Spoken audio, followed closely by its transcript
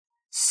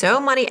So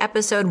Money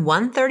episode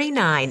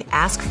 139,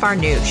 Ask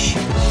Farnoosh.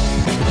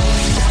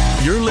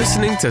 You're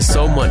listening to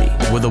So Money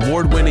with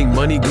award-winning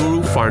money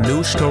guru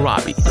Farnoosh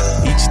Torabi.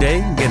 Each day,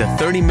 get a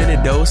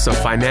 30-minute dose of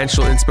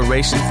financial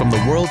inspiration from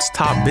the world's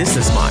top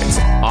business minds,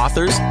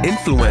 authors,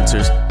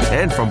 influencers,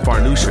 and from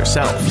Farnoosh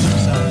herself.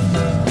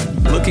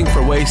 Looking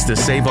for ways to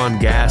save on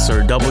gas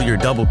or double your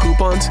double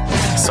coupons?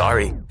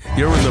 Sorry,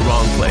 you're in the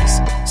wrong place.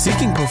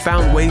 Seeking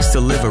profound ways to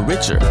live a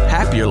richer,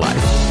 happier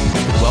life.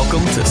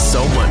 Welcome to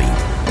So Money.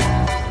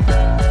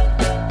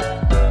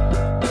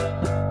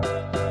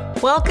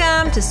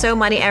 Welcome to So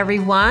Money,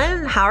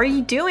 everyone. How are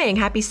you doing?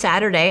 Happy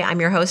Saturday.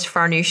 I'm your host,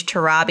 Farnoosh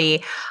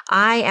Torabi.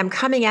 I am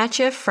coming at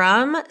you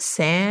from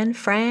San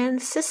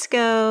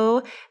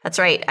Francisco. That's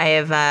right. I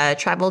have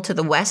traveled to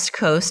the West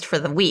Coast for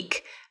the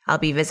week. I'll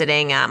be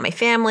visiting my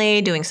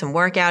family, doing some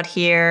work out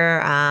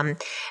here, and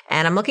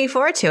I'm looking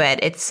forward to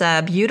it. It's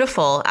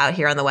beautiful out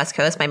here on the West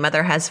Coast. My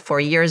mother has for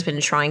years been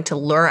trying to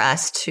lure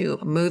us to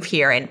move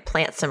here and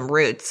plant some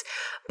roots.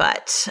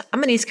 But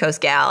I'm an East Coast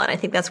gal, and I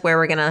think that's where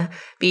we're going to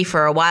be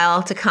for a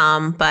while to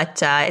come.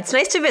 But it's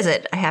nice to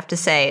visit, I have to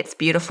say. It's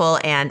beautiful,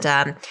 and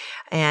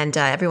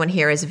everyone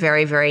here is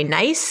very, very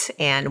nice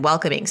and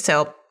welcoming.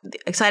 So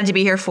excited to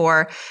be here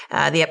for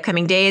the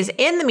upcoming days.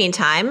 In the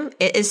meantime,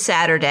 it is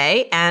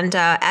Saturday, and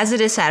as it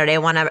is Saturday, I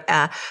want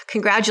to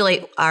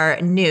congratulate our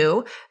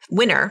new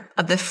winner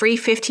of the free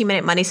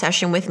 15-minute money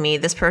session with me.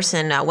 This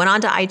person went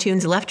on to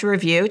iTunes, left a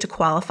review to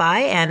qualify,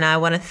 and I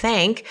want to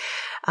thank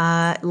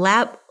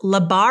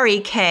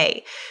Labari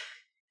K.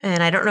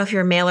 And I don't know if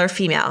you're male or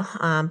female,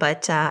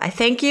 but I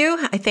thank you.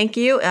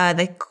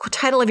 The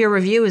title of your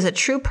review is A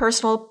True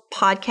Personal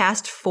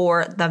Podcast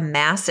for the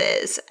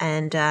Masses.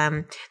 And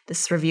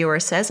this reviewer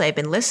says, I've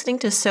been listening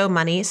to So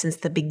Money since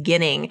the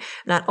beginning.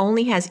 Not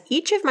only has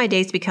each of my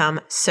days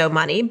become so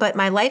money, but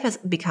my life has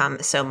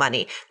become so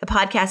money. The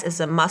podcast is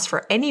a must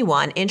for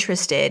anyone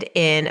interested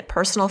in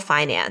personal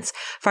finance.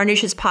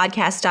 Farnoosh's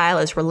podcast style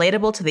is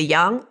relatable to the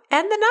young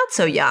and the not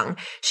so young.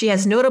 She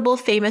has notable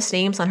famous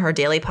names on her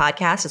daily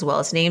podcast, as well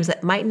as names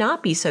that might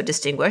not be so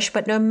distinguished,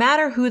 but no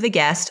matter who the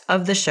guest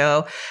of the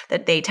show,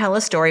 that they tell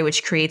a story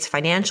which creates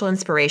financial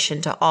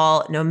inspiration to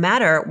all, no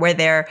matter where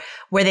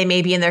they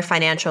may be in their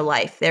financial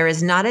life. There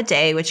is not a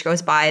day which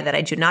goes by that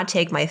I do not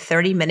take my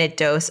 30-minute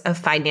dose of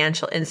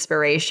financial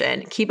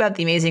inspiration. Keep up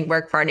the amazing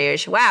work,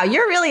 Farnoosh. Wow,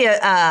 you're really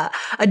a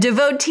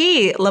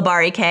devotee,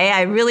 Labari K.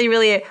 I really,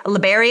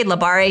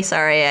 Labari,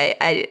 sorry.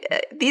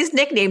 These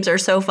nicknames are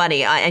so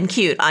funny and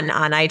cute on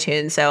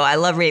iTunes, so I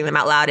love reading them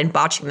out loud and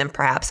botching them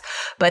perhaps.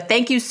 But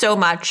thank you so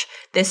much.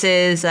 This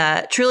is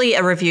truly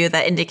a review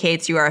that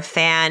indicates you are a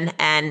fan,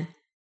 and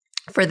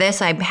for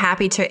this, I'm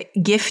happy to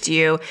gift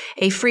you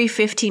a free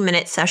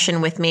 15-minute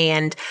session with me.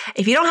 And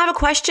if you don't have a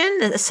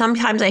question,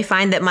 sometimes I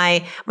find that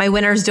my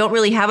winners don't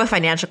really have a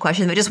financial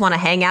question. They just want to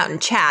hang out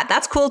and chat.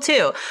 That's cool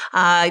too.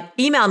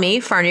 Email me,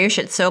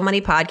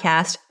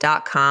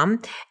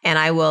 farnoosh@somoneypodcast.com, and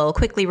I will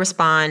quickly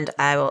respond.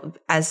 I will,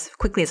 as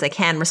quickly as I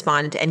can,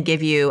 respond and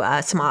give you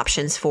some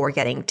options for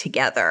getting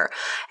together.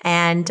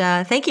 And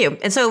thank you.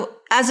 And so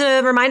as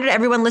a reminder to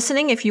everyone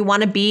listening, if you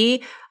want to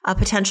be a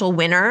potential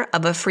winner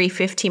of a free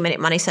 15-minute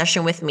money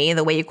session with me,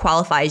 the way you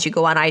qualify is you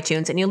go on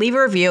iTunes and you leave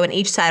a review, and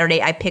each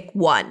Saturday I pick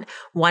one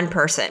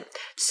person.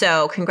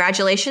 So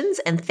congratulations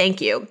and thank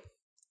you.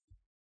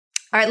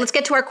 All right, let's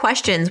get to our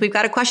questions. We've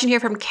got a question here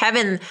from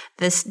Kevin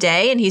this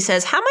day, and he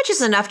says, how much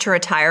is enough to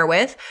retire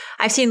with?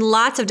 I've seen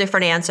lots of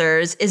different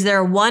answers. Is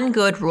there one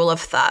good rule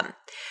of thumb?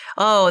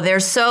 Oh,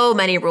 there's so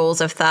many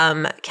rules of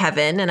thumb,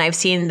 Kevin, and I've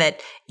seen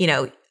that,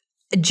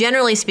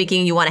 generally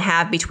speaking, you want to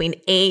have between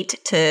 8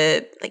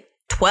 to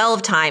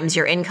 12 times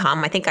your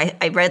income. I think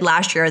I read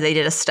last year they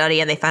did a study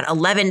and they found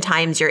 11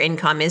 times your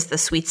income is the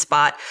sweet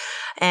spot.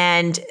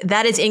 And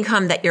that is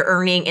income that you're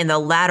earning in the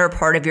latter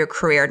part of your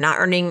career, not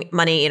earning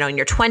money, in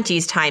your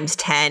 20s times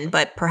 10,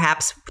 but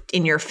perhaps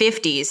in your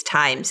 50s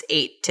times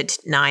 8 to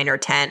 9 or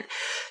 10.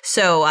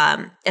 So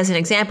as an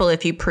example,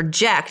 if you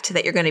project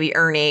that you're going to be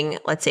earning,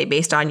 let's say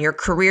based on your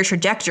career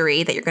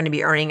trajectory, that you're going to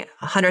be earning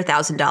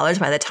 $100,000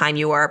 by the time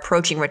you are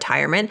approaching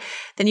retirement,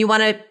 then you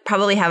want to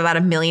probably have about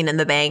 $1 million in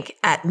the bank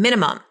at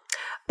minimum.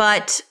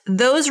 But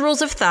those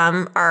rules of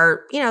thumb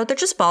are, they're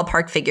just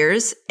ballpark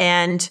figures.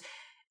 And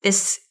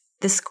this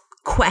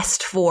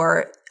quest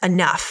for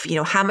enough,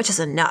 how much is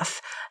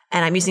enough?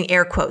 And I'm using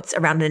air quotes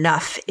around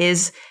enough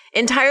is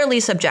entirely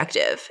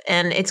subjective.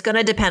 And it's going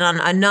to depend on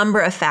a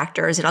number of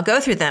factors. And I'll go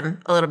through them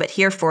a little bit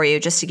here for you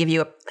just to give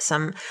you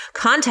some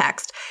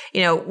context.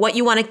 What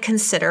you want to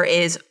consider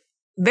is,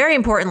 very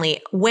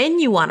importantly, when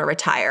you want to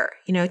retire.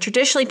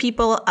 Traditionally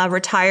people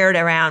retired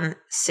around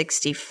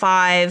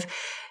 65.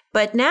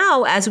 But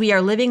now, as we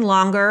are living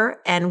longer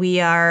and we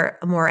are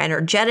more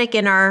energetic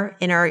in our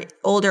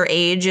older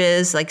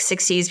ages, like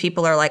 60s,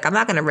 people are like, I'm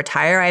not going to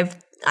retire.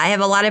 I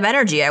have a lot of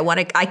energy.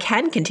 I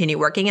can continue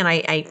working, and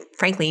I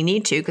frankly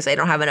need to because I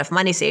don't have enough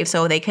money saved.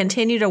 So they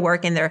continue to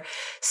work in their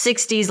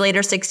 60s,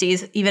 later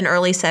 60s, even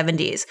early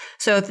 70s.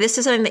 So if this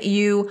is something that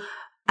you,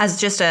 as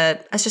just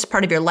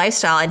part of your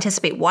lifestyle,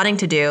 anticipate wanting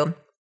to do,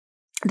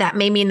 That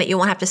may mean that you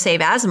won't have to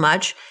save as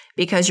much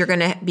because you're going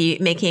to be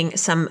making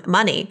some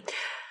money.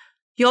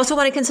 You also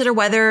want to consider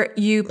whether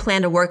you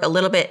plan to work a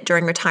little bit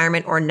during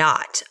retirement or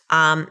not.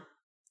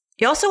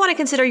 You also want to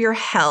consider your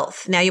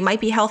health. Now, you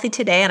might be healthy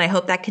today, and I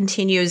hope that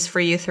continues for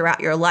you throughout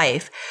your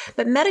life.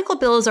 But medical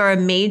bills are a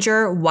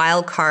major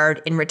wild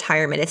card in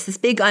retirement. It's this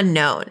big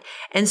unknown.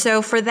 And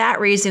so for that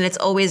reason, it's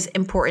always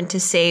important to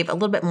save a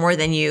little bit more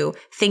than you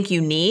think you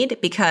need,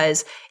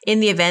 because in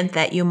the event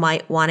that you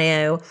might want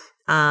to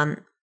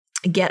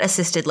get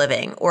assisted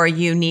living, or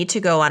you need to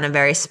go on a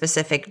very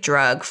specific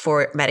drug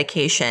for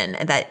medication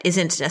that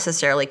isn't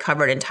necessarily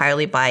covered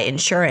entirely by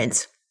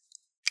insurance,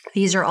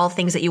 these are all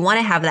things that you want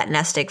to have that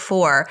nest egg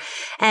for.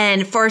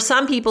 And for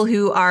some people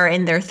who are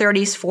in their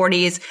 30s,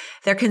 40s,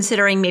 they're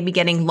considering maybe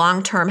getting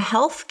long-term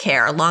health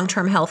care,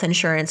 long-term health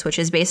insurance, which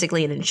is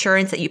basically an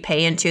insurance that you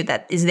pay into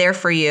that is there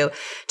for you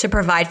to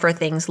provide for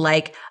things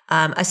like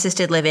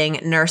assisted living,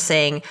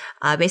 nursing.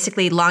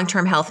 Basically,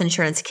 long-term health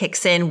insurance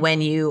kicks in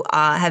when you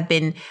have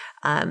been,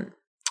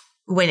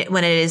 when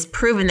it is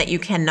proven that you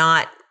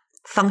cannot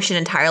function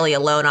entirely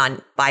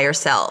alone by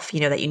yourself.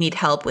 You know, that you need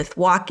help with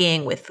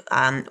walking, with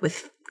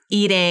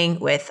eating,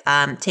 with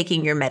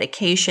taking your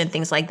medication,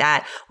 things like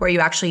that, where you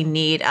actually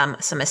need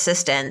some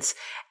assistance.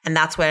 And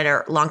that's when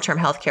our long-term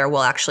healthcare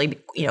will actually,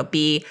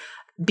 be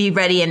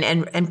ready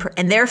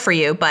and there for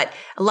you. But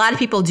a lot of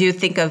people do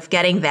think of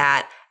getting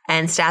that,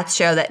 and stats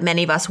show that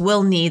many of us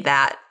will need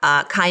that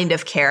kind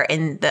of care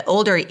in the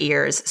older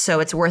years.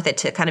 So it's worth it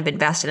to kind of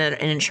invest in an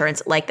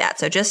insurance like that.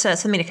 So just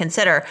something to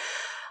consider.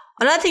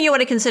 Another thing you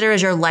want to consider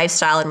is your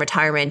lifestyle in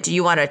retirement. Do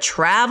you want to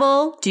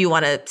travel? Do you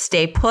want to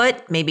stay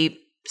put? Maybe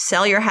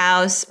sell your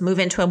house, move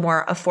into a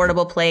more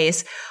affordable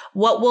place?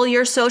 What will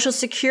your Social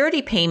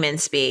Security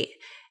payments be?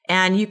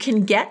 And you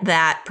can get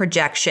that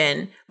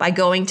projection by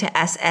going to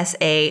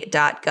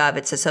SSA.gov.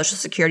 It's a Social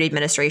Security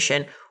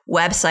Administration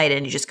website,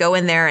 and you just go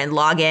in there and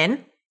log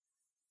in.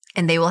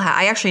 And they will have,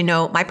 I actually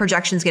know my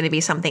projection is going to be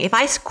something. If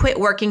I quit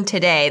working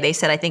today, they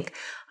said, I think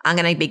I'm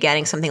going to be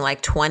getting something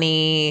like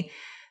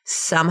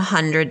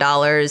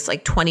 $2,400,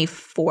 like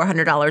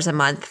 $2,400 a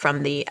month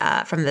from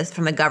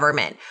the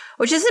government,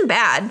 which isn't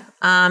bad.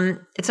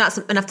 It's not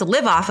enough to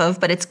live off of,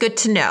 but it's good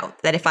to know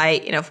that if I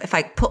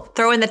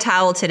throw in the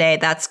towel today,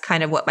 that's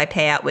kind of what my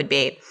payout would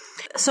be.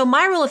 So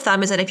my rule of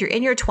thumb is that if you're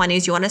in your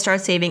 20s, you want to start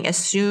saving as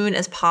soon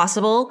as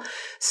possible.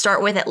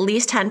 Start with at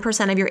least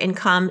 10% of your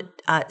income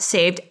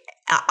saved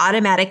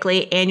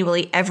automatically,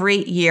 annually,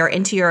 every year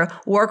into your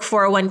work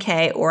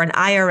 401k or an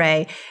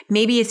IRA.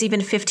 Maybe it's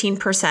even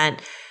 15%.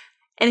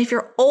 And if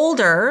you're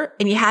older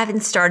and you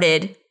haven't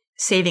started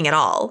saving at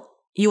all,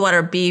 you want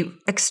to be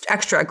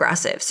extra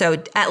aggressive.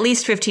 So at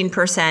least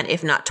 15%,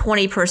 if not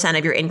 20%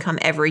 of your income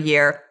every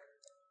year.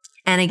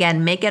 And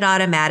again, make it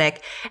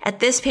automatic. At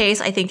this pace,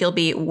 I think you'll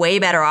be way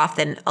better off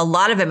than a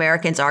lot of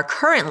Americans are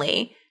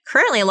currently.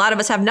 Currently, a lot of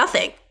us have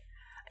nothing.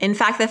 In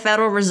fact, the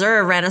Federal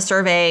Reserve ran a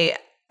survey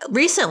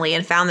recently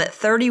and found that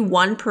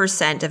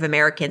 31% of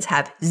Americans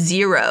have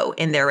zero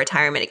in their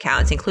retirement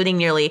accounts, including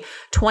nearly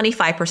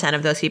 25%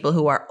 of those people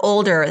who are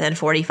older than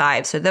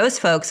 45. So those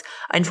folks,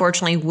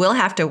 unfortunately, will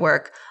have to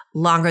work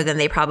longer than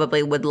they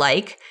probably would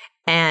like,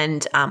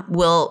 and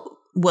will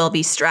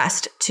be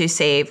stressed to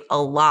save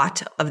a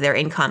lot of their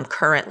income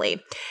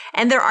currently.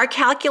 And there are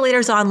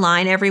calculators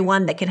online,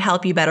 everyone, that can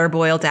help you better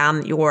boil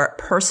down your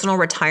personal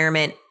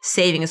retirement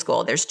savings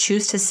goal. There's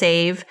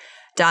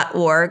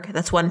choosetosave.org.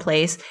 That's one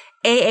place.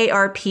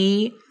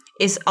 AARP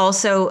is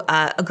also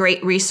a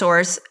great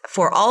resource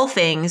for all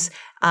things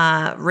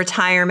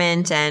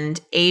retirement and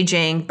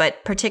aging,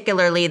 but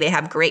particularly they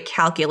have great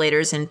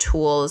calculators and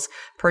tools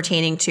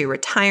pertaining to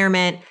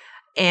retirement.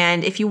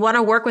 And if you want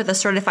to work with a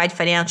certified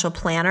financial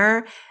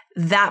planner,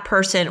 that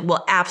person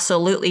will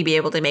absolutely be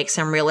able to make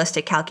some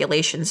realistic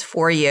calculations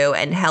for you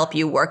and help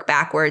you work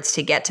backwards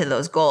to get to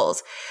those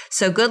goals.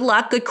 So good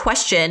luck, good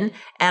question,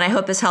 and I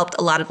hope this helped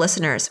a lot of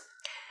listeners.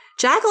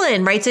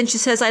 Jacqueline writes in, she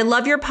says, I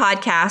love your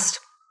podcast,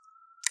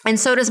 and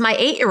so does my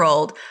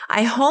 8-year-old.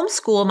 I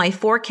homeschool my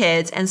 4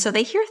 kids, and so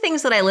they hear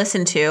things that I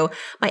listen to.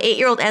 My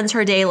 8-year-old ends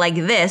her day like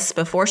this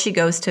before she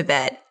goes to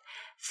bed.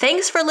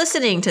 Thanks for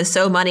listening to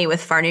So Money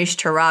with Farnoosh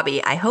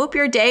Torabi. I hope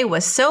your day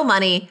was so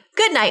money.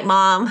 Good night,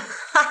 Mom.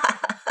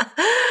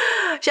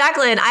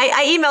 Jacqueline,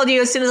 I emailed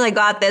you as soon as I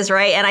got this,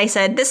 right? And I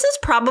said, this is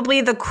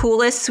probably the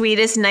coolest,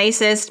 sweetest,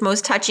 nicest,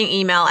 most touching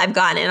email I've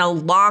gotten in a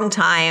long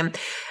time.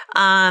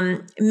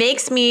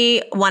 Makes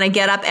me want to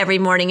get up every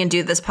morning and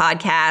do this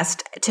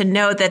podcast, to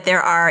know that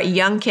there are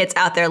young kids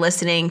out there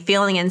listening,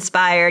 feeling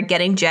inspired,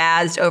 getting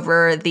jazzed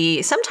over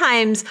the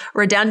sometimes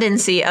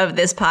redundancy of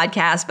this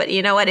podcast. But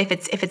you know what? If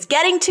it's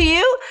getting to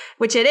you,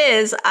 which it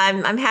is,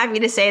 I'm happy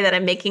to say that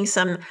I'm making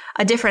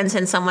a difference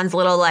in someone's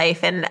little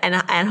life, and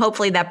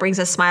hopefully that brings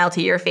a smile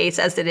to your face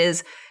as it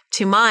is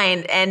to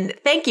mine. And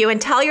thank you.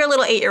 And tell your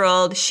little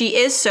 8-year-old she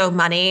is so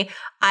money.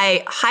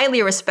 I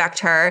highly respect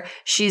her.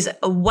 She's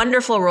a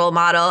wonderful role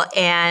model,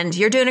 and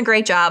you're doing a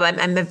great job.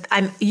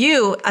 I'm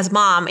you as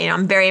mom,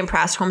 I'm very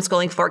impressed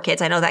homeschooling 4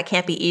 kids. I know that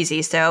can't be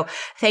easy. So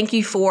thank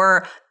you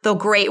for the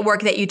great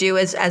work that you do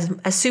as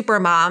a super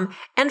mom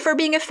and for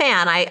being a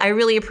fan. I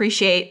really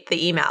appreciate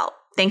the email.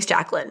 Thanks,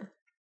 Jacqueline.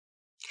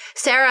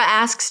 Sarah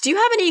asks, do you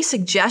have any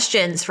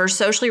suggestions for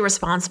socially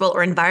responsible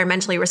or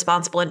environmentally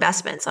responsible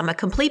investments? I'm a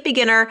complete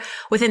beginner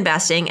with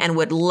investing and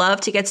would love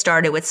to get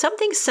started with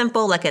something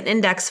simple like an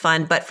index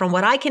fund, but from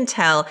what I can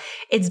tell,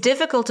 it's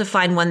difficult to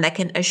find one that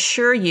can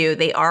assure you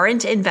they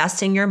aren't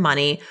investing your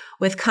money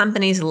with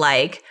companies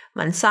like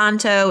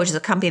Monsanto, which is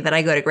a company that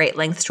I go to great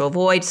lengths to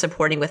avoid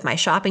supporting with my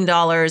shopping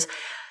dollars.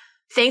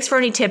 Thanks for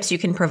any tips you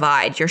can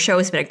provide. Your show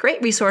has been a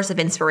great resource of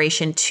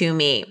inspiration to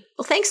me.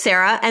 Well, thanks,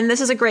 Sarah. And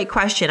this is a great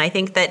question. I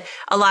think that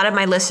a lot of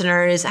my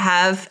listeners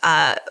have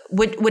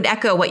would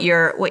echo what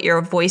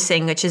you're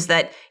voicing, which is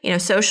that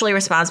socially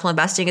responsible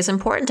investing is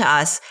important to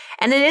us,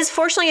 and it is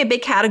fortunately a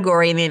big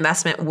category in the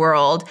investment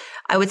world.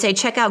 I would say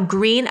check out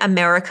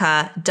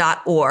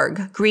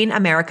greenamerica.org.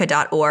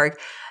 Greenamerica.org.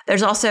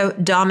 There's also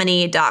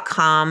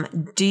Domini.com,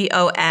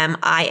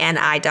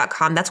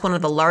 DOMINI.com. That's one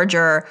of the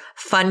larger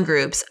fund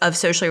groups of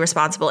socially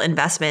responsible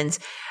investments.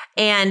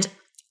 And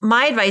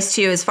my advice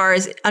to you, as far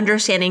as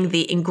understanding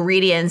the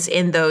ingredients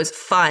in those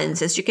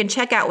funds, is you can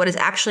check out what is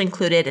actually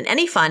included in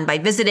any fund by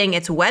visiting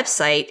its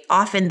website.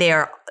 Often they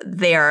are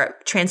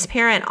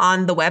transparent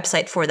on the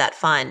website for that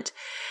fund.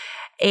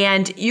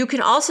 And you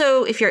can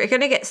also, if you're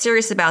going to get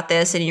serious about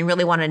this and you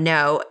really want to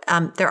know,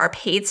 there are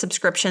paid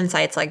subscription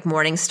sites like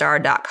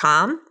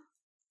Morningstar.com,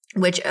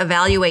 which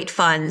evaluate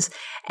funds,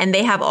 and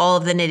they have all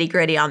of the nitty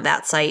gritty on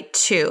that site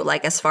too,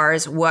 like as far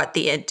as what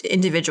the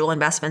individual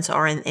investments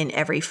are in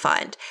every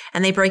fund,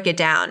 and they break it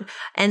down.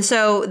 And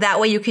so that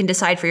way you can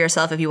decide for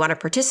yourself if you want to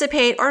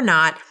participate or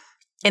not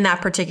in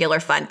that particular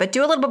fund. But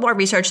do a little bit more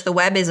research. The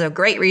web is a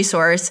great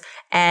resource,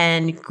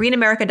 and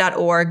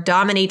greenamerica.org,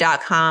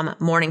 Domini.com,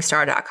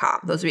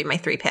 Morningstar.com. Those would be my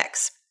 3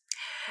 picks.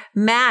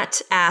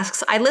 Matt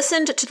asks, I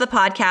listened to the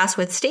podcast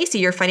with Stacy,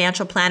 your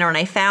financial planner, and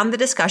I found the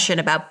discussion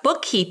about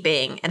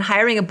bookkeeping and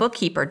hiring a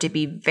bookkeeper to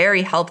be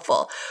very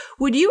helpful.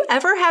 Would you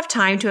ever have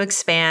time to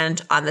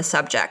expand on the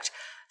subject,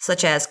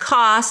 such as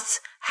costs,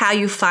 how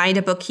you find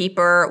a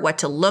bookkeeper, what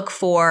to look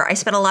for? I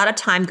spent a lot of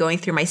time going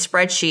through my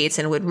spreadsheets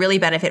and would really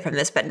benefit from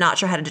this, but not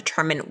sure how to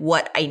determine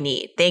what I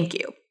need. Thank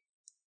you.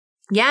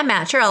 Yeah,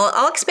 Matt, sure.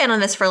 I'll expand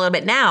on this for a little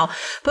bit now.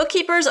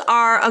 Bookkeepers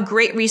are a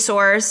great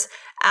resource.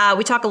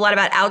 We talk a lot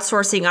about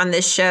outsourcing on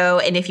this show.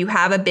 And if you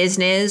have a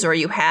business or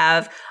you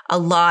have a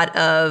lot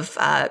of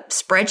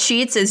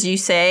spreadsheets, as you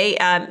say,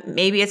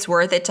 maybe it's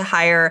worth it to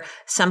hire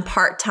some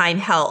part-time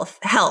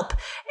help.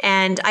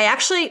 And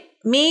I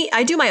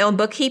do my own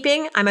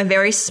bookkeeping. I'm a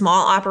very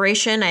small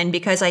operation. And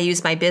because I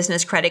use my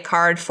business credit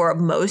card for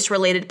most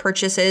related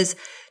purchases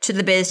to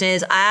the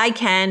business, I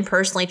can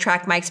personally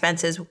track my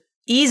expenses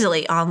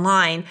easily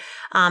online.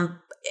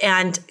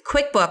 And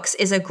QuickBooks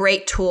is a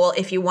great tool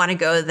if you want to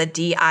go the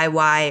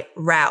DIY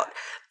route.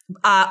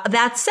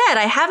 That said,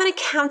 I have an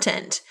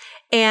accountant,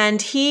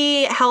 and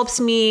he helps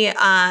me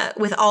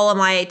with all of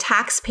my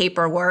tax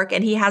paperwork,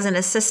 and he has an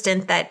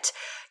assistant that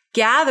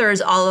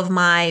gathers all of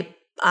my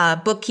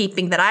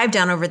bookkeeping that I've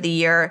done over the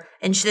year,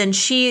 and then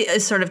she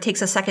sort of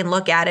takes a second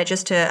look at it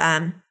just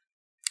to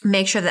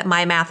make sure that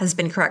my math has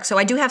been correct. So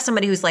I do have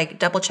somebody who's like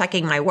double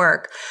checking my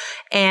work,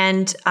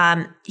 and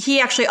he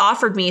actually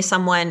offered me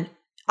someone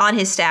on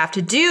his staff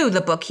to do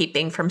the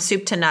bookkeeping from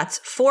soup to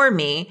nuts for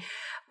me,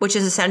 which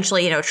is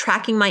essentially,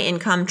 tracking my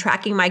income,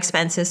 tracking my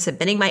expenses,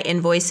 submitting my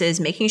invoices,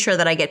 making sure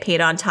that I get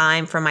paid on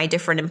time from my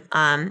different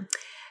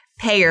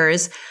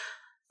payers.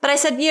 But I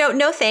said,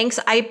 no thanks.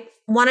 I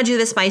want to do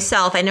this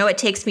myself. I know it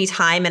takes me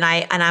time, and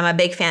I'm a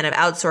big fan of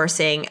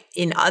outsourcing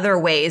in other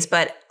ways,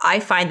 but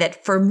I find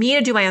that for me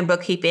to do my own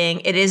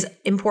bookkeeping, it is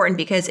important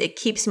because it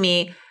keeps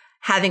me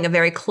having a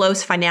very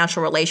close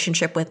financial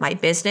relationship with my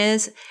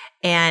business.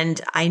 And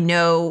I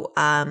know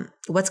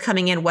what's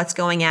coming in, what's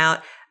going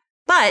out.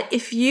 But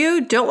if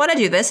you don't want to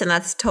do this, and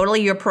that's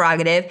totally your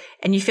prerogative,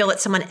 and you feel that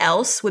someone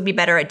else would be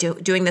better at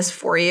doing this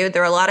for you,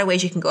 there are a lot of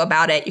ways you can go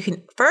about it. You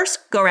can first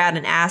go around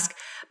and ask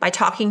by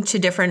talking to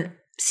different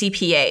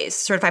CPAs,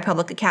 certified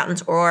public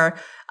accountants, or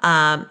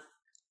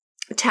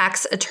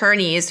tax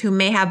attorneys who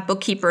may have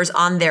bookkeepers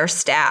on their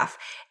staff.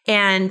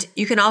 And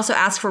you can also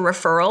ask for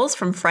referrals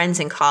from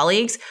friends and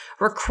colleagues,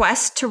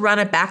 request to run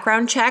a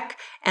background check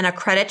and a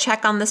credit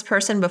check on this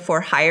person before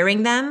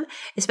hiring them,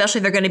 especially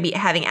if they're going to be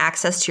having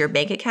access to your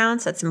bank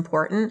accounts. That's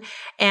important.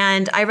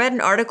 And I read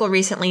an article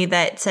recently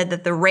that said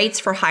that the rates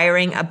for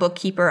hiring a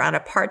bookkeeper on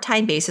a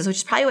part-time basis, which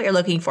is probably what you're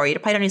looking for, you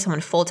probably don't need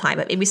someone full-time,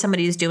 but maybe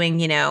somebody who's doing,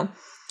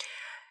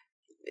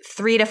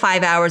 3 to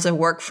 5 hours of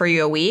work for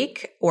you a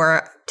week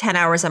or 10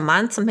 hours a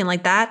month, something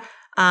like that.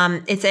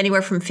 It's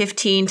anywhere from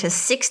 $15 to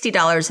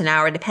 $60 an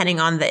hour, depending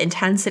on the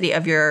intensity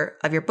of your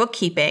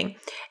bookkeeping.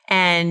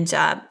 And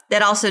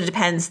that also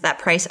depends, that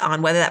price,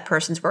 on whether that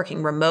person's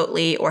working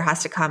remotely or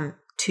has to come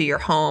to your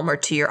home or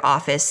to your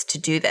office to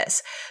do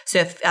this. So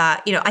if,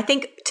 I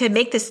think to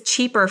make this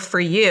cheaper for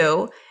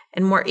you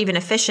and more even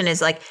efficient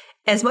is like,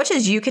 as much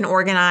as you can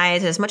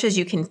organize, as much as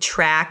you can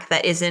track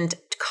that isn't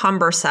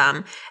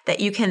cumbersome, that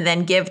you can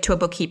then give to a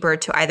bookkeeper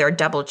to either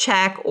double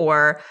check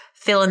or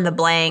fill in the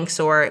blanks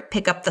or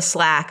pick up the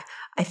slack,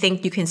 I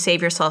think you can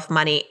save yourself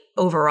money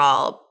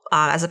overall,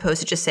 as opposed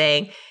to just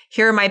saying,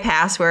 here are my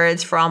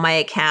passwords for all my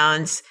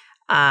accounts,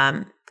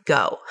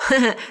 go.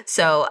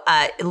 So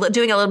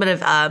doing a little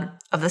bit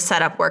of the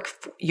setup work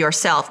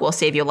yourself will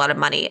save you a lot of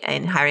money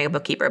in hiring a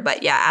bookkeeper.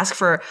 But yeah, ask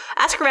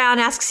around,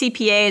 ask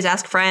CPAs,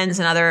 ask friends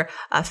and other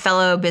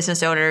fellow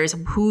business owners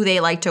who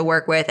they like to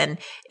work with. And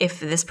if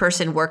this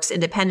person works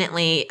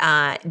independently,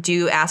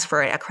 do ask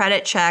for a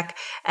credit check.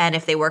 And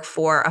if they work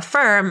for a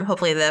firm,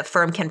 hopefully the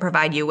firm can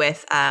provide you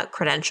with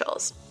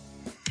credentials.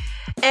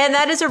 And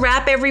that is a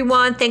wrap,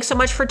 everyone. Thanks so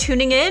much for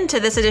tuning in to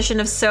this edition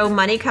of So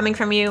Money coming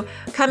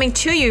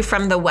to you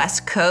from the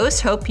West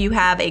Coast. Hope you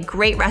have a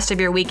great rest of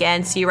your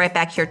weekend. See you right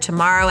back here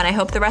tomorrow. And I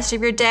hope the rest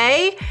of your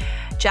day,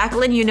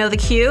 Jacqueline, you know the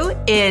cue,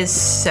 is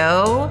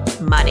So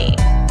Money.